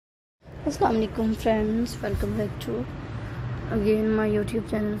अस्सलाम वालेकुम friends, welcome back to again my YouTube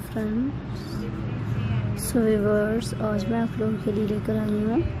channel friends. So viewers, आज मैं आप लोगों के लिए लेकर आई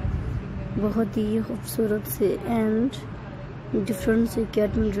हूँ बहुत ही खूबसूरत से एंड डिफरेंट से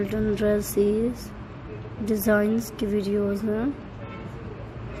कैट मिडल्टन ड्रेसेस डिज़ाइंस की वीडियोस हैं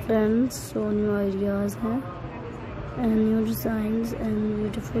फ्रेंड्स। सो न्यू आइडियाज़ हैं and new designs and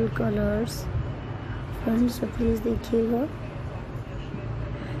beautiful colours friends, तो प्लीज़ देखिएगा।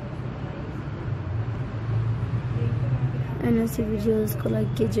 एंड ऐसी वीडियोस को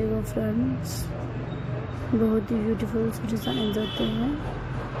लाइक कीजिएगा फ्रेंड्स, बहुत ही ब्यूटीफुल से डिज़ाइन होते हैं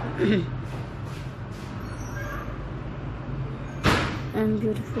and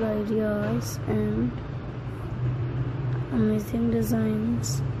beautiful ideas and amazing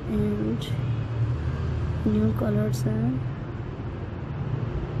designs and new colours हैं।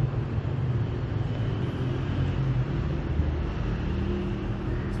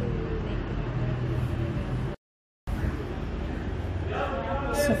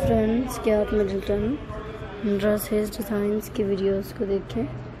 So friends, cat Middleton dresses designs की वीडियोस को देखें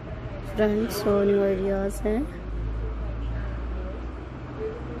फ्रेंड्स। सो न्यू आइडियाज़ हैं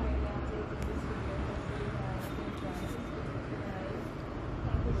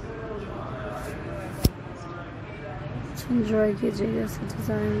एंजॉय कीजिएगा ऐसे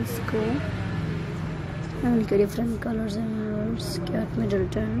डिज़ाइंस को एंड के different colours and words. Cat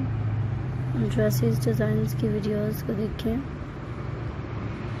Middleton dresses designs की वीडियोस को देखें।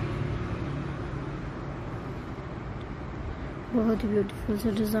 बहुत ही ब्यूटीफुल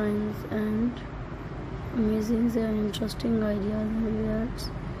से designs and amazing and interesting ideas हैं व्यूअर्स।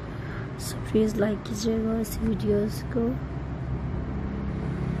 सो प्लीज़ लाइक कीजिएगा इस वीडियोस को।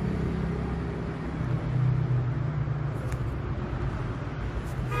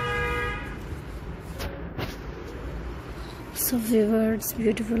 So viewers,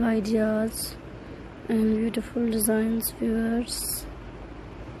 beautiful ideas and beautiful designs viewers.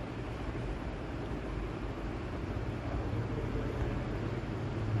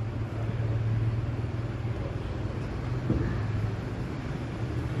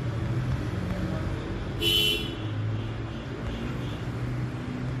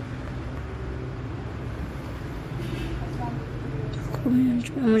 Comment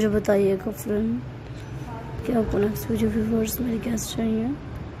में मुझे बताइएगा फ्रेंड कि आपको नेक्स्ट वीडियो व्यूअर्स मेरे गेस्ट चाहिए।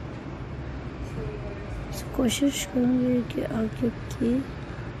 कोशिश करूँगी कि आगे की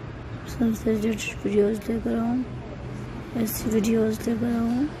सबसे लेटेस्ट वीडियोस लेकर आऊँ, ऐसी वीडियोस लेकर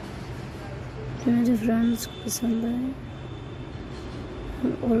आऊँ जो मेरे फ्रेंड्स को पसंद आए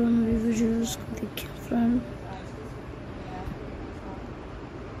और मेरी वीडियोस को देखें फ्रेंड।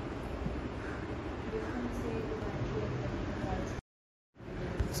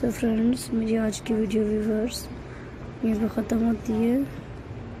 सो फ्रेंड्स, मेरी आज की वीडियो व्यूअर्स यहीं पर ख़त्म होती है।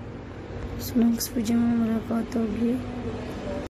 सो नेक्स्ट वीडियो में मुलाकात होगी।